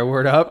one there,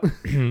 Word Up?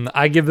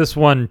 I give this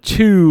one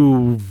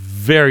 2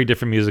 very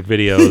different music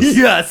videos.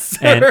 Yes,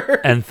 and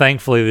sir. and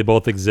thankfully they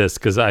both exist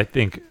because I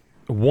think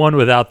one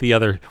without the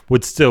other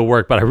would still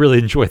work, but I really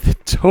enjoy the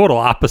total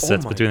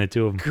opposites Oh my between the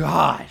two of them.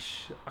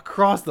 Gosh,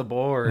 across the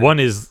board.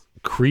 One is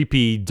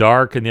creepy,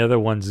 dark, and the other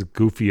one's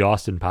goofy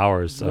Austin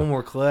Powers. So. One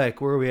more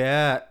click. Where are we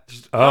at?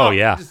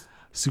 Yeah. just-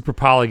 Super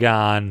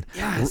polygon,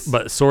 Yes.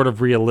 but sort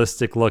of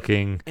realistic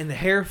looking. and the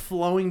hair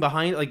flowing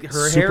behind, like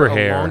her Super hair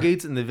hair.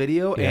 elongates in the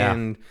video, Yeah.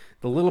 and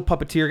the little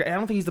puppeteer. I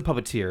don't think he's the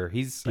puppeteer. I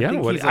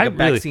think what- he's like a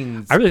back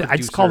scenes I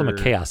just called him a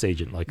producer. chaos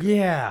agent. Like,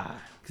 Yeah,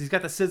 because he's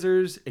got the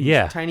scissors. And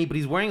Yeah. he's tiny, but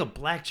he's wearing a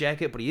black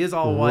jacket, but he is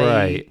all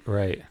white.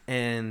 right.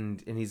 And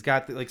he's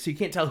got so you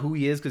can't tell who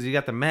he is because he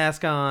got the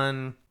mask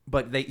on.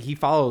 But he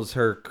follows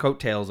her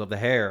coattails of the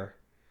hair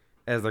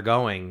as they're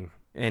going,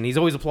 and he's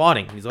always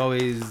applauding. He's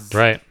always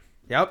Right.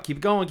 Yep, keep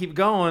it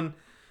going.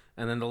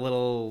 And then the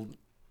little,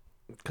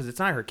 because it's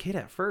not her kid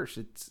at first.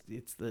 It's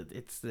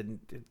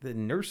the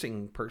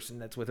nursing person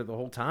that's with her the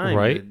whole time.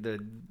 Right. I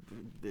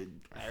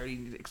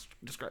already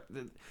described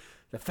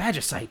the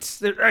phagocytes.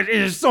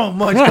 There's so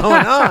much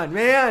going on,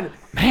 man.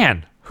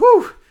 Man.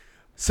 Whew.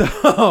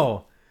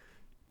 So,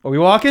 are we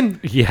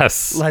walking?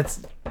 Yes.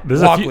 Let's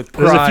There's walk a few, with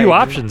there's pride. a few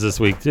options this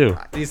week too.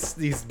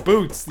 These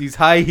boots, these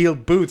high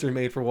heeled boots, are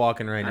made for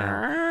walking right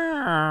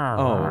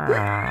now.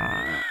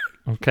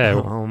 Okay.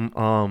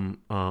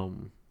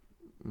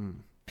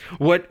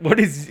 What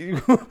is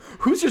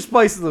who's your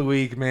spice of the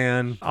week,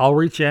 man? I'll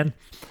reach in.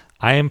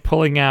 I am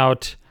pulling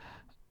out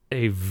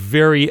a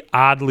very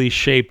oddly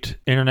shaped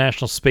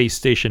International Space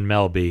Station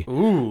Melby.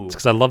 Ooh.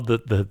 Because I love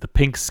the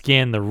pink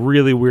skin, the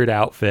really weird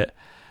outfit,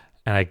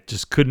 and I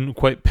just couldn't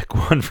quite pick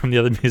one from the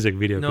other music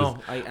video. No,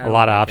 'cause I a don't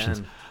lot of think I options.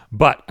 can.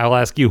 But I'll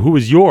ask you, who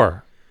was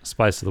your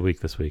spice of the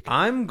week this week?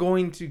 I'm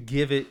going to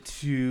give it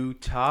to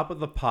Top of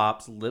the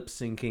Pops lip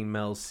syncing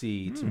Mel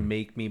C to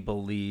make me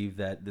believe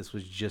that this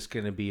was just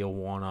going to be a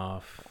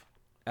one-off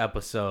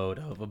episode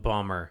of a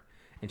bummer,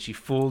 and she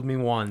fooled me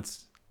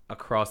once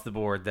across the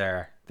board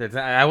there.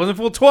 I wasn't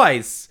fooled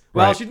twice.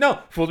 Well, Right.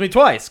 fooled me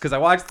twice because I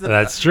watched the.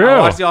 That's true. I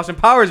watched the Austin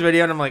Powers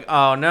video, and I'm like,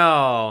 oh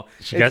no,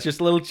 it's got- just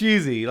a little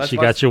cheesy. She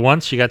got you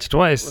once, she got you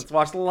twice. Let's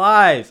watch the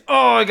lives.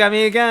 Oh, it got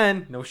me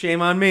again. No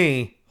shame on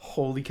me.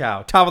 Holy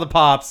cow! Top of the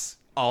Pops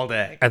all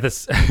day. At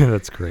this,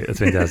 that's great. That's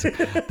fantastic.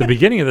 The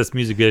beginning of this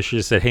music video, she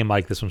just said, "Hey,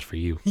 Mike, this one's for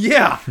you."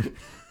 Yeah.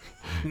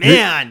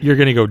 Man. You're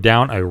going to go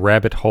down a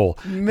rabbit hole.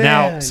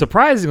 Now, Man.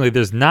 surprisingly,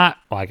 there's not,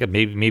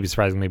 maybe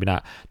surprisingly, maybe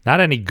not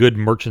any good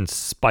merchant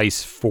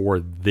spice for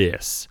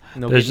this.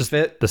 No There's Getting just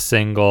Fit? the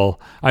single.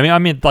 I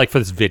mean, like for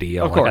this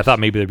video. Of Like, I course. thought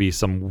maybe there'd be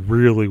some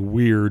really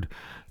weird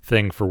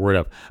thing for Word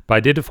Up. But I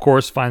did, of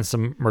course, find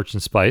some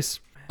merchant spice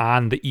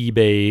on the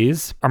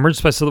eBays. Our merchant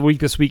spice of the week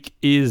this week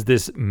is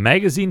this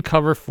magazine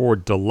cover for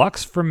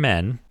Deluxe for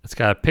Men. It's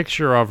got a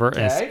picture of her,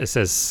 and Okay. it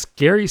says,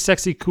 "Scary,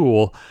 sexy,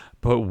 cool.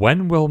 But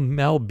when will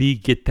Mel B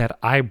get that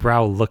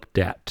eyebrow looked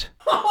at?"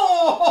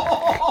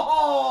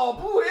 Oh,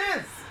 who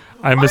is?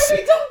 I'm Why ass- are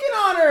they dunking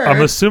on her?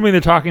 I'm assuming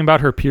they're talking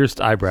about her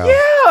pierced eyebrow.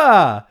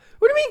 Yeah.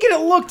 What do you mean get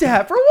it looked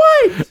at? For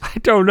what? I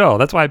don't know.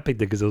 That's why I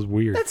picked it, because it was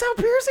weird. That's how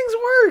piercings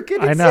work.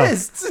 It I know.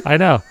 exists. I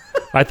know.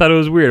 I thought it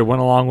was weird. It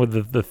went along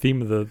with the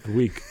theme of the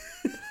week.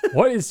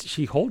 What is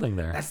she holding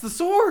there? That's the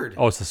sword.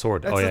 Oh, it's the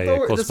sword. That's Oh, the yeah,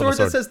 sword. close The up on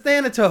sword that says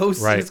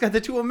Thanatos. Right. And it's got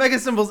the two Omega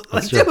symbols.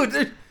 Like, true.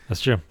 dude,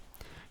 That's true.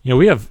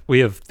 We have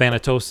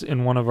Thanatos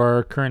in one of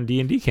our current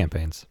D&D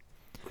campaigns.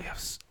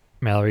 yes.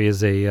 Mallory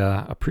is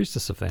a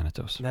priestess of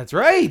Thanatos. That's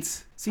right.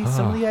 See,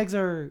 some of the eggs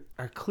are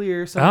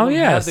clear. Some Oh of them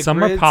yeah, have the some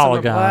grid, are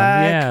polygon.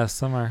 black. Yeah,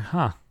 some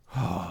are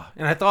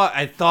And I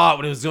thought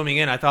when it was zooming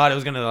in, I thought it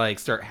was gonna like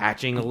start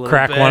hatching a little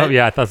crack bit. one up.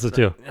 Yeah, I thought so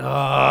too.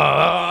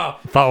 Oh,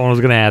 Thought one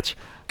was gonna hatch.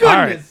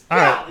 goodness, All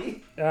right.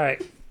 golly. All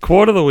right.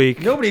 Quote of the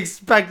week Nobody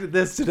expected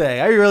this today.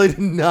 I really did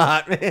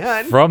not,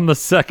 man. from the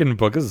second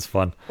book. This is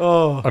fun.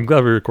 Oh, I'm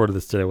glad we recorded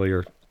this today while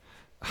you're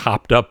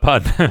hopped up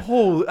on.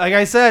 like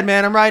I said,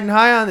 man, I'm riding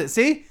high on it.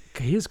 See,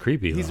 He is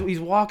creepy. he's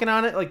though. walking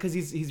on it like because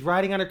he's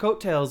riding on her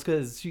coattails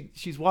because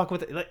she's walking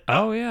with it. Like,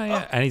 Oh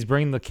yeah. And he's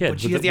bringing the kid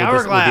But she with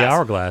has the with the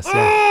hourglass.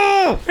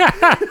 Yeah.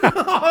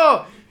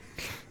 oh!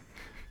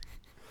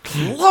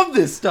 Love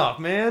this stuff,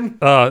 man.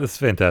 Oh, this is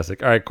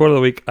fantastic. All right, quote of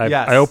the week.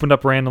 Yes. I opened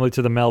up randomly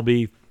to the Mel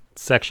B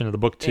section of the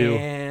book too.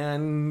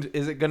 And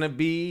is it gonna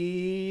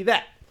be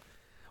that?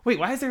 Wait,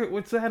 why is there?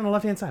 What's that on the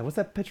left hand side? What's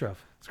that picture of?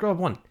 Scroll up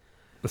one.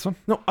 This one.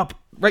 No, up,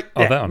 right.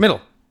 Oh, there. that one.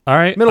 Middle, All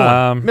right. middle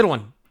one, middle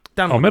one.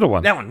 Down. oh, one. middle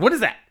one. That one. What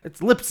is that?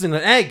 It's lips and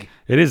an egg.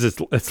 It is.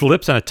 It's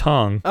lips and a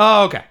tongue,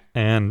 Oh, okay.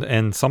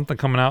 and something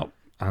coming out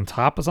on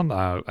top of something.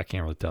 I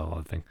can't really tell.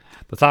 I think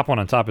the top one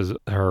on top is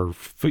her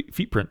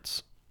feet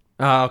prints.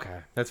 Oh, okay.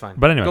 That's fine.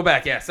 But anyway. Go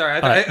back. Yeah, sorry.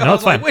 right. I No, was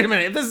it's like, fine. wait a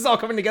minute. If this is all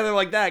coming together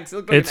like that, it's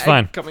It's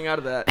fine. coming out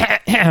of that.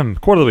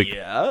 Quote of the week.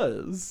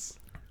 Yes.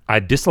 I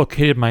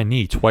dislocated my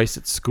knee twice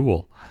at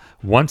school.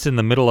 Once in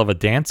the middle of a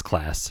dance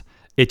class.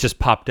 It just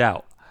popped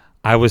out.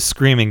 I was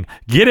screaming,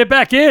 "Get it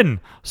back in!"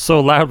 so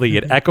loudly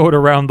it echoed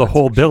around the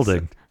whole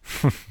building.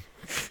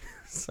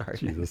 Sorry.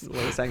 Jesus.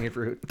 Lowest hanging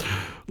fruit.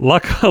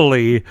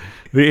 Luckily,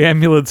 the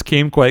ambulance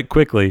came quite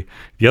quickly.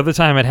 The other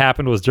time it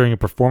happened was during a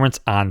performance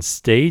on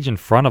stage in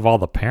front of all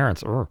the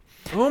parents. Ugh.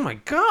 Oh my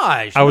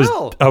gosh. I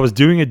Well. was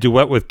doing a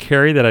duet with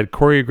Carrie that I'd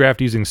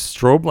choreographed using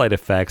strobe light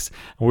effects,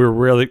 and we were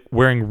really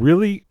wearing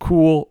really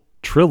cool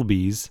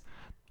trilbies.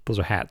 Those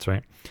are hats,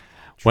 right?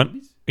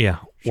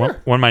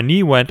 When my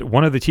knee went,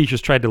 one of the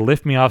teachers tried to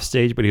lift me off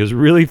stage, but he was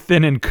really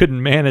thin and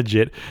couldn't manage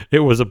it. It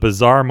was a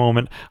bizarre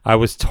moment. I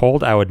was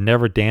told I would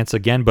never dance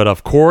again, but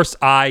of course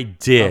I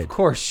did. Of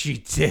course she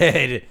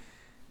did.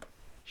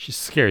 She's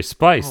Scary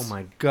Spice. Oh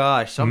my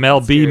gosh. Mel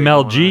something B, scary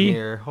Mel going on G.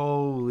 here.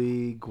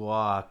 Holy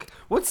guac.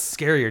 What's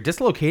scarier,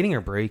 dislocating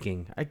or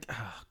breaking? Oh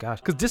gosh.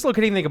 Because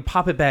dislocating, they can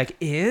pop it back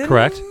in.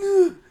 Correct.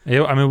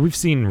 Yeah, I mean, we've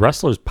seen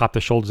wrestlers pop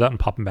their shoulders out and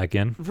pop them back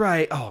in.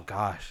 Right. Oh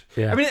gosh.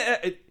 Yeah. I mean,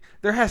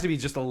 there has to be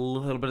just a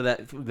little bit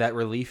of that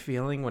relief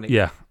feeling when it.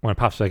 Yeah, when it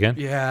pops back in.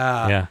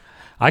 Yeah. Yeah.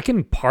 I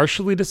can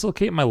partially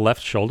dislocate my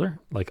left shoulder,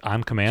 like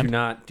on command.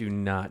 Do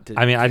not.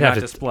 I mean, I'd have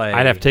to display.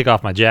 I'd have to take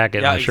off my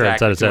jacket, Yeah, my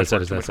shirt, exactly.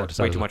 etc.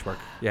 Way too much work.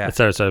 Yeah.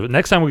 etc.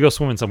 Next time we go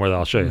swimming somewhere, though,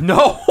 I'll show you.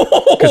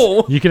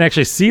 No. You can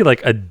actually see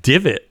like a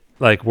divot,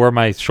 like where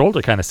my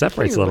shoulder kind of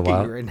separates a even little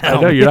look at while. you right now,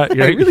 I know you're not. man.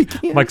 You're, I really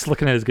can't. Mike's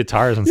looking at his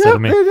guitars instead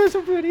of me. They're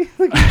so pretty.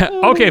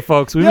 Okay,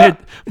 folks, we Yeah.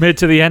 made it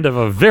to the end of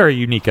a very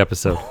unique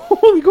episode.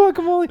 Holy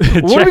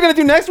guacamole. What are we gonna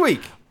do next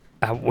week?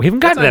 We haven't gotten to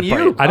That's that on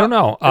part. you. I don't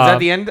know. Is that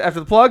the end after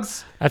the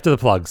plugs? After the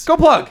plugs. Go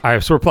plug. All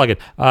right, so we're plugging.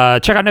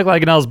 Check out Nikolai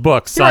Ganel's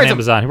books He on writes 'em.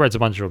 Amazon. He writes a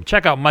bunch of them.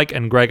 Check out Mike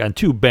and Greg on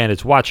Two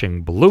Bandits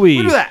Watching Bluey.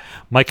 Look at that.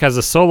 Mike has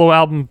a solo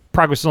album,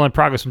 Progress is Only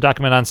Progress, from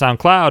Document on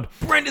SoundCloud.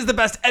 Brent is the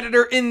best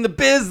editor in the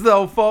biz,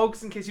 though,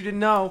 folks. In case you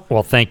didn't know.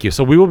 Well, thank you.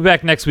 So we will be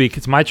back next week.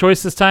 It's my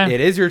choice this time. It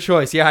is your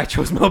choice. Yeah, I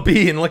chose Mel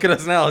B, and look at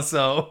us now.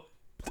 So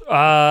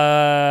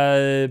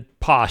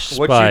Posh Spice.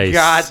 what you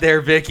got there,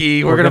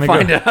 Vicky? We're gonna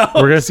find out.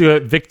 We're gonna see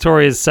what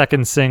Victoria's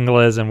second single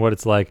is and what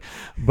it's like.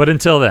 But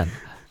until then,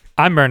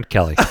 I'm Brent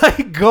Kelly.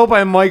 I go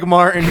by Mike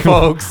Martin,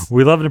 folks.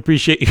 We love and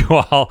appreciate you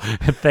all,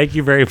 and thank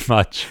you very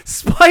much.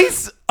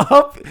 Spice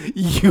up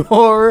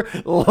your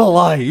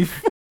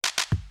life.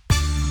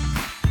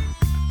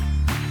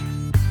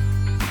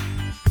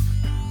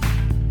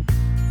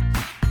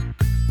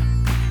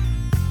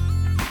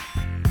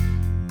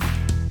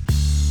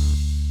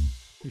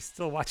 He's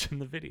still watching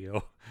the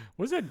video.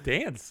 What's that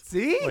dance?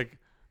 See?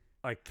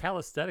 Like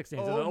calisthenics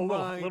dance. Oh a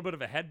my little bit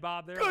of a head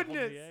bob there. holding the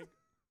goodness. egg.